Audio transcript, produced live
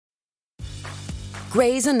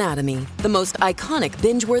Grey's Anatomy, the most iconic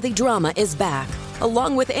binge-worthy drama, is back,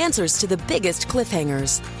 along with answers to the biggest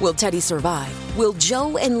cliffhangers. Will Teddy survive? Will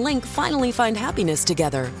Joe and Link finally find happiness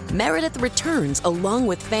together? Meredith returns along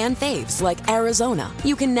with fan faves like Arizona.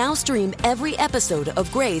 You can now stream every episode of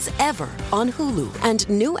Grey's ever on Hulu, and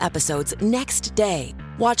new episodes next day.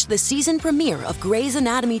 Watch the season premiere of Grey's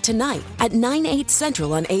Anatomy tonight at 9/8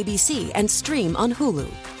 Central on ABC and stream on Hulu.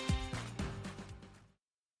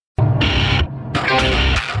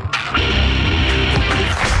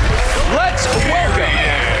 Let's welcome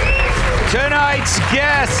tonight's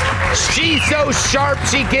guest. She's so sharp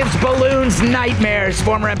she gives balloons nightmares.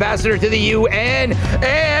 Former ambassador to the UN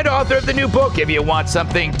and author of the new book, If You Want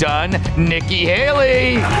Something Done, Nikki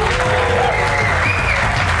Haley.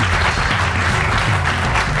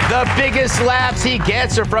 The biggest laughs he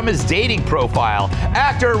gets are from his dating profile.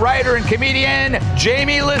 Actor, writer, and comedian,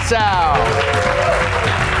 Jamie Lissow.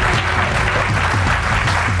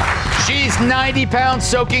 She's 90 pounds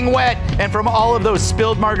soaking wet and from all of those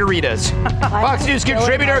spilled margaritas. Fox News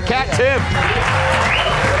contributor, Kat Timm.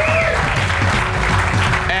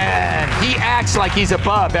 And he acts like he's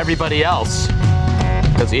above everybody else.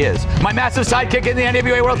 Because he is. My massive sidekick in the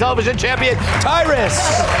NWA World Television Champion, Tyrus.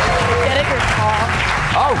 Get it, your call.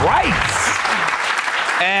 All right.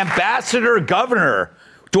 Ambassador Governor.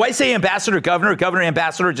 Do I say ambassador, governor,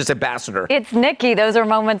 ambassador, or just ambassador? It's Nikki. Those are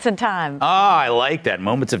moments in time. Ah, I like that.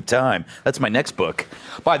 Moments of time. That's my next book.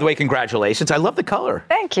 By the way, congratulations. I love the color.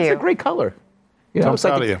 Thank you. It's a great color. You know, it's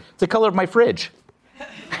like it's the color of my fridge.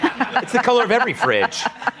 It's the color of every fridge.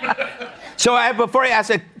 So before I ask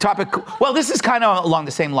a topic, well, this is kind of along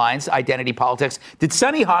the same lines, identity politics. Did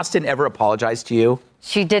Sunny Hostin ever apologize to you?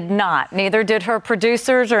 She did not. Neither did her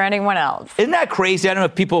producers or anyone else. Isn't that crazy? I don't know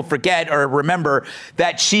if people forget or remember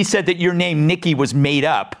that she said that your name, Nikki, was made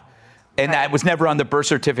up. And that was never on the birth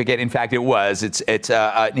certificate. In fact, it was. It's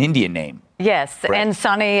an Indian name. Yes, right. And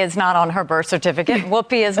Sunny is not on her birth certificate.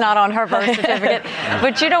 Whoopi is not on her birth certificate.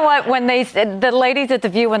 But you know what? When the ladies at The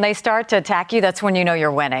View, when they start to attack you, that's when you know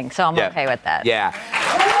you're winning. So I'm okay with that. Yeah.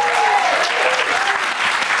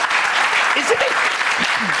 Isn't it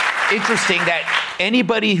interesting that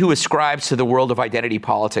anybody who ascribes to the world of identity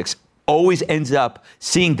politics always ends up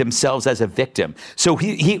seeing themselves as a victim? So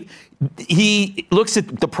he looks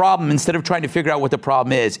at the problem instead of trying to figure out what the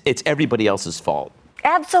problem is. It's everybody else's fault.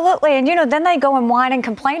 Absolutely. And, then they go and whine and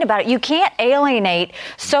complain about it. You can't alienate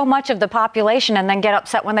so much of the population and then get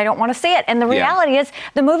upset when they don't want to see it. And the reality is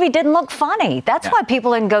the movie didn't look funny. That's why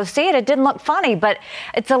people didn't go see it. It didn't look funny. But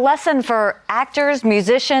it's a lesson for actors,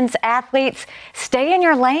 musicians, athletes. Stay in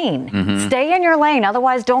your lane. Mm-hmm. Stay in your lane.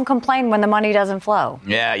 Otherwise, don't complain when the money doesn't flow.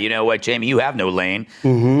 Yeah, you know what, Jamie? You have no lane.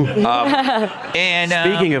 Mm-hmm. And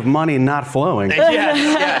speaking of money not flowing.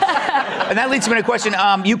 Yes. And that leads me to a question.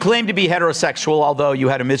 You claim to be heterosexual, although you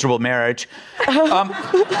had a miserable marriage.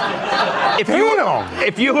 If you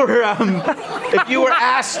were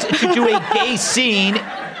asked to do a gay scene,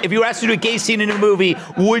 in a movie,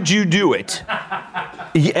 would you do it?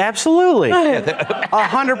 Yeah, absolutely.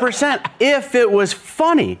 100%. If it was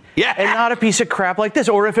funny and not a piece of crap like this,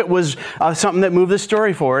 or if it was something that moved the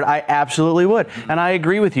story forward, I absolutely would. And I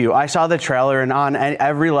agree with you. I saw the trailer, and on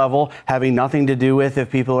every level, having nothing to do with if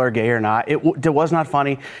people are gay or not, it was not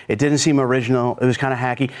funny. It didn't seem original. It was kind of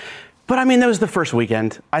hacky. But I mean, that was the first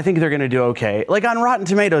weekend. I think they're going to do okay. Like on Rotten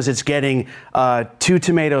Tomatoes, it's getting 2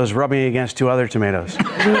 tomatoes rubbing against 2 other tomatoes,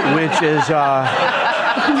 which is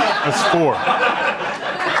that's 4.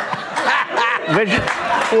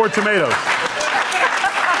 4 tomatoes.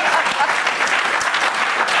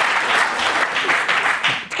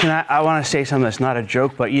 I want to say something that's not a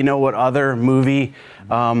joke, but you know what other movie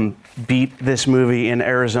beat this movie in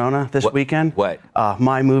Arizona this weekend? What?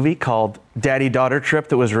 My movie called Daddy-Daughter Trip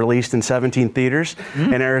that was released in 17 theaters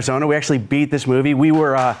in Arizona. We actually beat this movie. We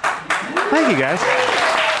were, thank you guys.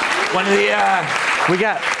 One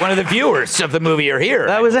of the viewers of the movie are here.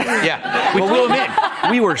 That was it. Yeah, we flew him in.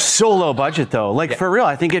 We were so low budget though. For real,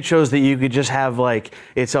 I think it shows that you could just have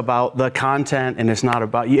it's about the content and it's not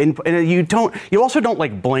about you. And you also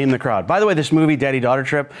don't blame the crowd. By the way, this movie Daddy-Daughter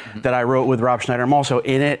Trip that I wrote with Rob Schneider, I'm also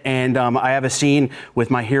in it, and I have a scene with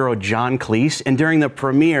my hero John Cleese. And during the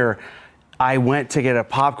premiere, I went to get a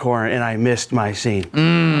popcorn and I missed my scene.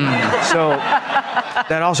 So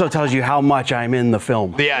that also tells you how much I'm in the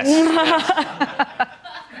film. Yes.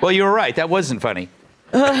 Well, you were right. That wasn't funny.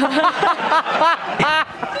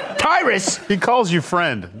 Tyrus. He calls you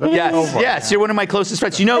friend. Yes, you're one of my closest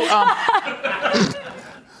friends.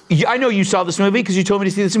 I know you saw this movie because you told me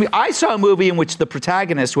to see this movie. I saw a movie in which the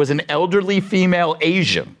protagonist was an elderly female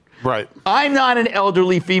Asian. Right. I'm not an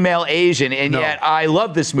elderly female Asian, and yet I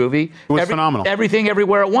love this movie. It was phenomenal. Everything,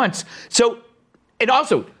 everywhere at once. So, and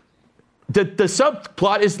also, the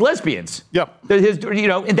subplot is lesbians. Yep. And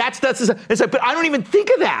but I don't even think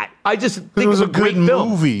of that. I just think it was of a great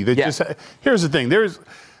movie. Yeah. Here's the thing.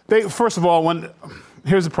 First of all,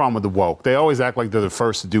 here's the problem with the woke. They always act like they're the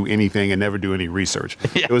first to do anything and never do any research.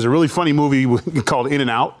 Yeah. It was a really funny movie called In and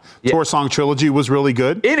Out. Yeah. Tour Song Trilogy was really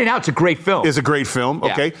good. In and Out's a great film. It's a great film.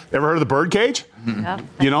 Yeah. Okay. Ever heard of The Birdcage?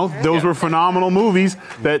 Mm-hmm. Those were phenomenal movies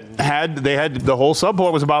that had the whole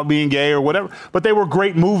subplot was about being gay or whatever. But they were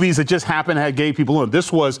great movies that just happened to have gay people in it.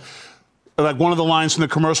 This was like one of the lines from the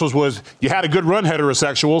commercials was, "You had a good run,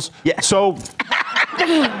 heterosexuals." Yeah. So if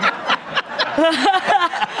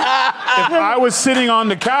I was sitting on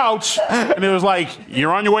the couch and it was like,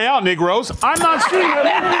 "You're on your way out, Negroes," I'm not seeing it.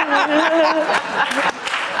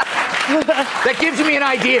 That gives me an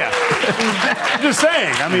idea. I'm just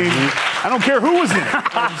saying. I mean, I don't care who was in it.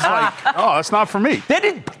 I'm just like, oh, that's not for me.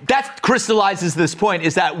 That crystallizes this point: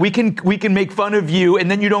 is that we can make fun of you,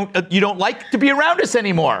 and then you don't like to be around us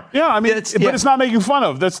anymore. Yeah, I mean, but it's not making fun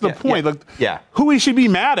of. That's the point. Yeah. Who we should be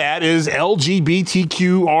mad at is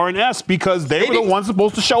LGBTQ R and S because they were the ones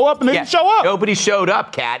supposed to show up and they didn't show up. Nobody showed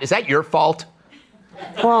up, Kat. Is that your fault?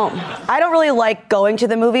 Well, I don't really like going to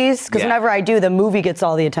the movies because whenever I do, the movie gets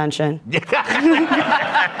all the attention.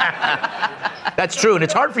 That's true, and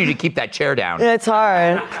it's hard for you to keep that chair down. It's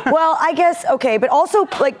hard. Well, I guess, okay, but also,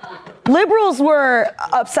 liberals were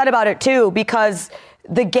upset about it, too, because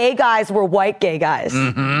the gay guys were white gay guys.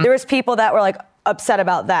 Mm-hmm. There was people that were, upset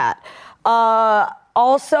about that.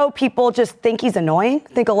 Also, people just think he's annoying.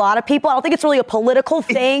 I think a lot of people. I don't think it's really a political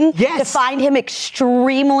thing to find him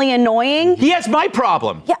extremely annoying. He has my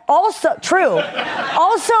problem. Yeah, also, true.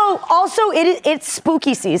 also, it's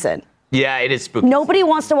spooky season. Yeah, it is spooky. Nobody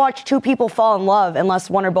wants to watch two people fall in love unless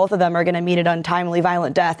one or both of them are going to meet an untimely,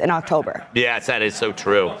 violent death in October. Yes, that is so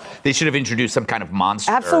true. They should have introduced some kind of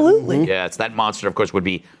monster. Absolutely. Yes, that monster, of course, would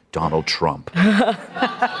be Donald Trump.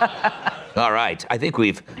 All right, I think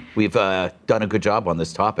we've done a good job on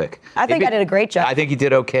this topic. I think I did a great job. I think you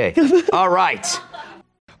did okay. All right.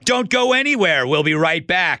 Don't go anywhere. We'll be right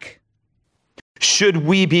back. Should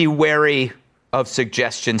we be wary of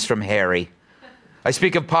suggestions from Harry? I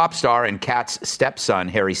speak of pop star and Kat's stepson,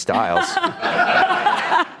 Harry Styles,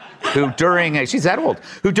 who during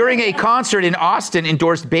a concert in Austin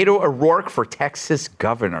endorsed Beto O'Rourke for Texas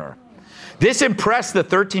governor. This impressed the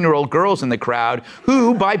 13-year-old girls in the crowd,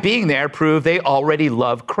 who, by being there, proved they already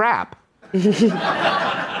love crap.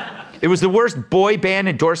 It was the worst boy band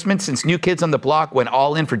endorsement since New Kids on the Block went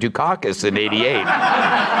all in for Dukakis in '88.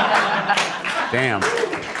 Damn.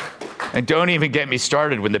 And don't even get me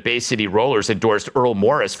started when the Bay City Rollers endorsed Earl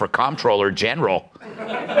Morris for Comptroller General.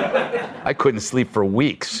 I couldn't sleep for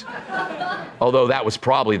weeks. Although that was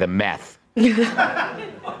probably the meth.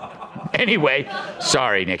 Anyway,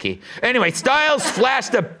 sorry, Nikki. Anyway, Styles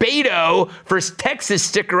flashed a Beto for Texas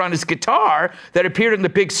sticker on his guitar that appeared on the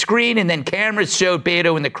big screen, and then cameras showed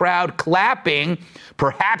Beto in the crowd clapping.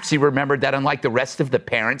 Perhaps he remembered that unlike the rest of the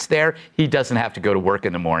parents there, he doesn't have to go to work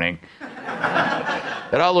in the morning.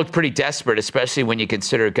 That all looked pretty desperate, especially when you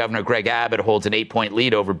consider Governor Greg Abbott holds an 8-point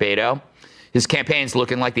lead over Beto. His campaign's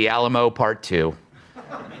looking like the Alamo Part 2.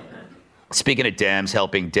 Speaking of Dems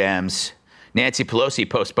helping Dems, Nancy Pelosi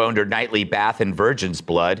postponed her nightly bath in Virgin's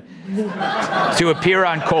blood to appear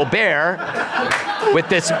on Colbert with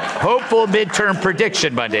this hopeful midterm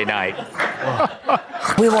prediction Monday night.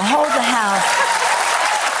 We will hold the House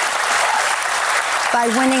by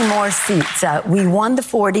winning more seats. We won the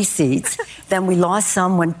 40 seats. Then we lost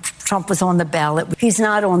some when Trump was on the ballot. He's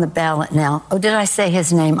not on the ballot now. Oh, did I say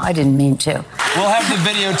his name? I didn't mean to. We'll have the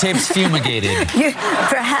videotapes fumigated.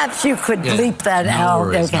 Perhaps you could bleep that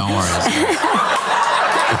out. No worries.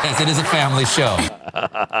 Because it is a family show.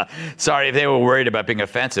 Sorry, if they were worried about being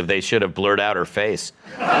offensive, they should have blurred out her face.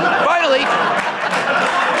 Finally,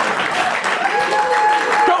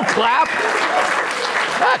 don't clap.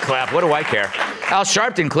 Clap, what do I care? Al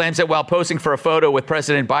Sharpton claims that while posing for a photo with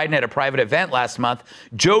President Biden at a private event last month,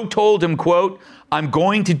 Joe told him, quote, "I'm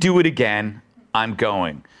going to do it again. I'm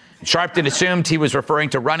going." Sharpton assumed he was referring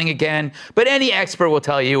to running again, but any expert will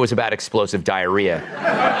tell you it was about explosive diarrhea.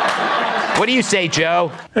 What do you say,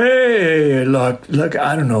 Joe? Hey, look,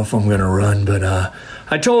 I don't know if I'm going to run, but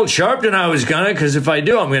I told Sharpton I was going to, because if I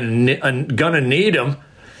do, I'm going to need him.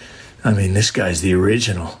 I mean, this guy's the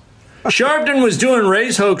original. Sharpton was doing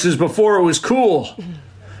race hoaxes before it was cool.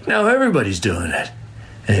 Now everybody's doing it.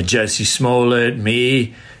 And Jesse Smollett,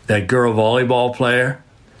 me, that girl volleyball player.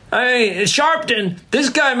 Hey, Sharpton, this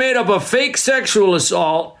guy made up a fake sexual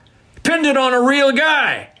assault, pinned it on a real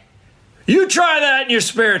guy. You try that in your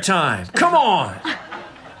spare time. Come on.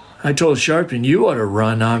 I told Sharpton, you ought to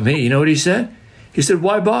run, not me. You know what he said? He said,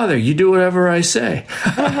 why bother? You do whatever I say.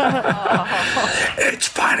 It's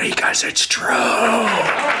funny because it's true.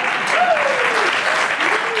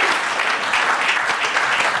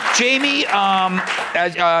 Jamie,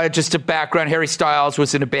 just a background, Harry Styles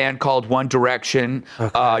was in a band called One Direction.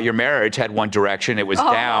 Okay. Your marriage had One Direction. It was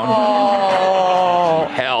down.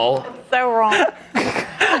 Hell. So wrong.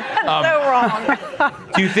 So wrong.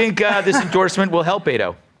 Do you think this endorsement will help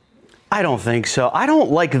Beto? I don't think so. I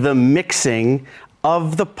don't like the mixing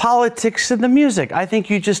of the politics and the music. I think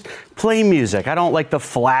you just play music. I don't like the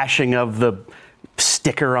flashing of the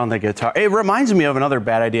sticker on the guitar. It reminds me of another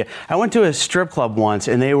bad idea. I went to a strip club once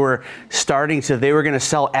and they were going to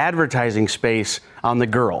sell advertising space on the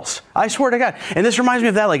girls. I swear to God. And this reminds me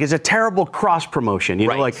of that. Like, it's a terrible cross promotion, you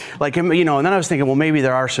know, right. and then I was thinking, well, maybe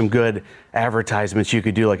there are some good advertisements you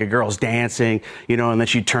could do, like a girl's dancing, and then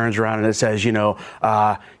she turns around and it says, New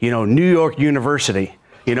York University,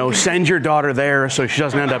 send your daughter there so she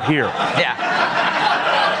doesn't end up here. Yeah.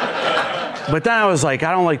 But then I was like,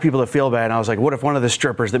 I don't like people to feel bad. And I was like, what if one of the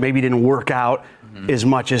strippers that maybe didn't work out as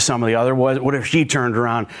much as some of the other was, what if she turned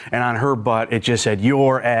around and on her butt it just said,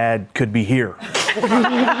 your ad could be here?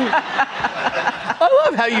 I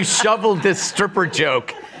love how you shoveled this stripper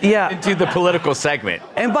joke into the political segment.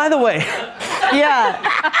 And by the way,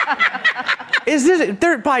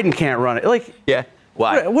 Biden can't run it. Like, yeah.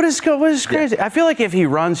 Why? What is crazy? Yeah. I feel like if he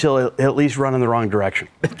runs, he'll at least run in the wrong direction.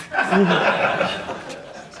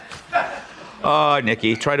 Oh,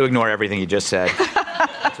 Nikki, try to ignore everything you just said.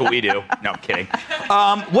 That's what we do. No, I'm kidding.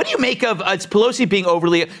 What do you make of Pelosi being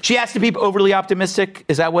she has to be overly optimistic?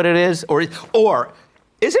 Is that what it is? Or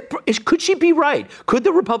could she be right? Could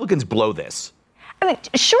the Republicans blow this? I mean,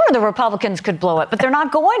 sure, the Republicans could blow it, but they're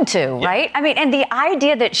not going to, right? I mean, and the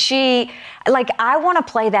idea that I want to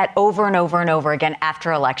play that over and over and over again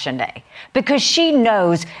after Election Day, because she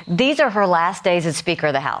knows these are her last days as Speaker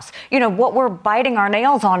of the House. What we're biting our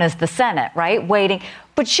nails on is the Senate, right? Waiting.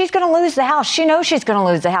 But she's going to lose the House. She knows she's going to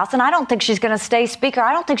lose the House, and I don't think she's going to stay Speaker.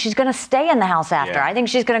 I don't think she's going to stay in the House after. Yeah. I think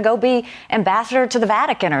she's going to go be ambassador to the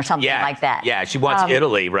Vatican or something like that. Yeah, she wants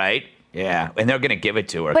Italy, right? Yeah, and they're going to give it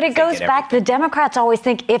to her. But it goes back, the Democrats always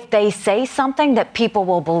think if they say something that people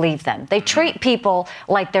will believe them. They treat people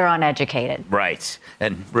like they're uneducated. Right,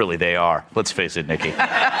 and really they are. Let's face it, Nikki. You're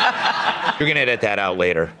going to edit that out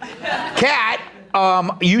later. Kat,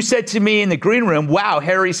 you said to me in the green room, wow,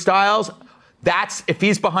 Harry Styles, if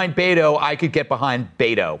he's behind Beto, I could get behind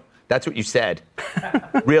Beto. That's what you said.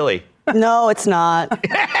 Really? No, it's not.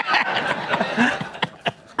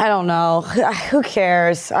 I don't know. Who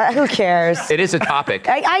cares? Who cares? It is a topic.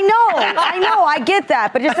 I know. I get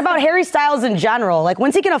that. But just about Harry Styles in general. Like,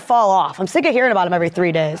 when's he going to fall off? I'm sick of hearing about him every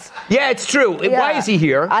 3 days. Yeah, it's true. Yeah. Why is he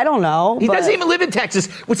here? I don't know. He doesn't even live in Texas.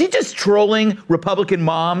 Was he just trolling Republican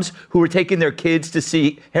moms who were taking their kids to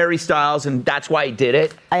see Harry Styles, and that's why he did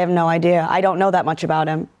it? I have no idea. I don't know that much about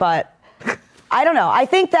him. But I don't know. I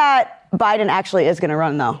think that Biden actually is going to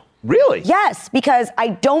run, though. Really? Yes, because I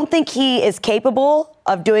don't think he is capable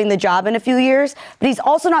of doing the job in a few years, but he's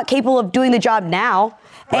also not capable of doing the job now.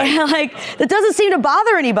 Right. And that doesn't seem to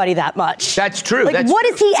bother anybody that much. That's true. What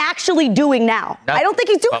is he actually doing now? I don't think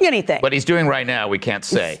he's doing anything. What he's doing right now, we can't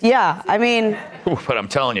say. Yeah, I mean. But I'm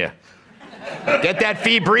telling you, get that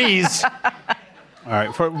Febreze. All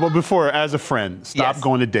right. Before, as a friend, stop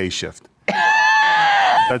going to day shift.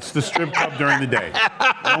 That's the strip club during the day.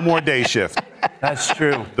 No more day shift. That's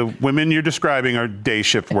true. The women you're describing are day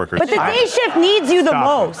shift workers. But the day shift needs you the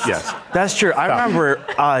most. Yes. That's true. I remember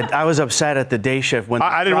I was upset at the day shift when...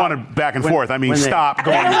 I didn't want to back and forth. I mean, stop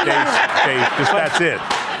going to day shift. That's it.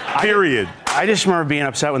 Period. I just remember being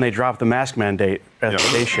upset when they dropped the mask mandate at the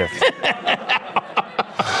day shift.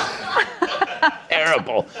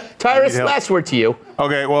 Terrible. Tyrus, last word to you.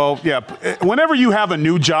 Okay, well, yeah. Whenever you have a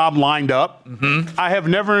new job lined up, I have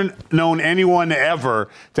never known anyone ever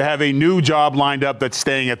to have a new job lined up that's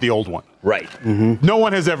staying at the old one. Right. Mm-hmm. No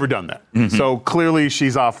one has ever done that. Mm-hmm. So clearly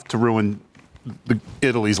she's off to ruin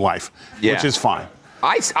Italy's life, which is fine.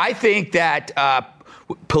 I think that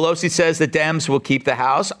Pelosi says the Dems will keep the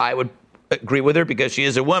House. I would agree with her because she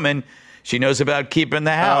is a woman. She knows about keeping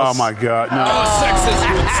the House. Oh, my God. No.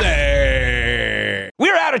 Sexist would say.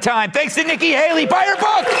 We're out of time. Thanks to Nikki Haley. Buy her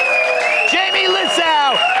book. Jamie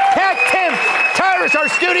Lissow. Kat Timpf. Tyrus, our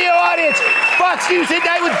studio audience. Fox News at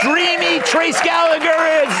Night with Dreamy. Trace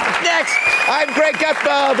Gallagher is next. I'm Greg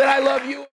Gutfeld, and I love you.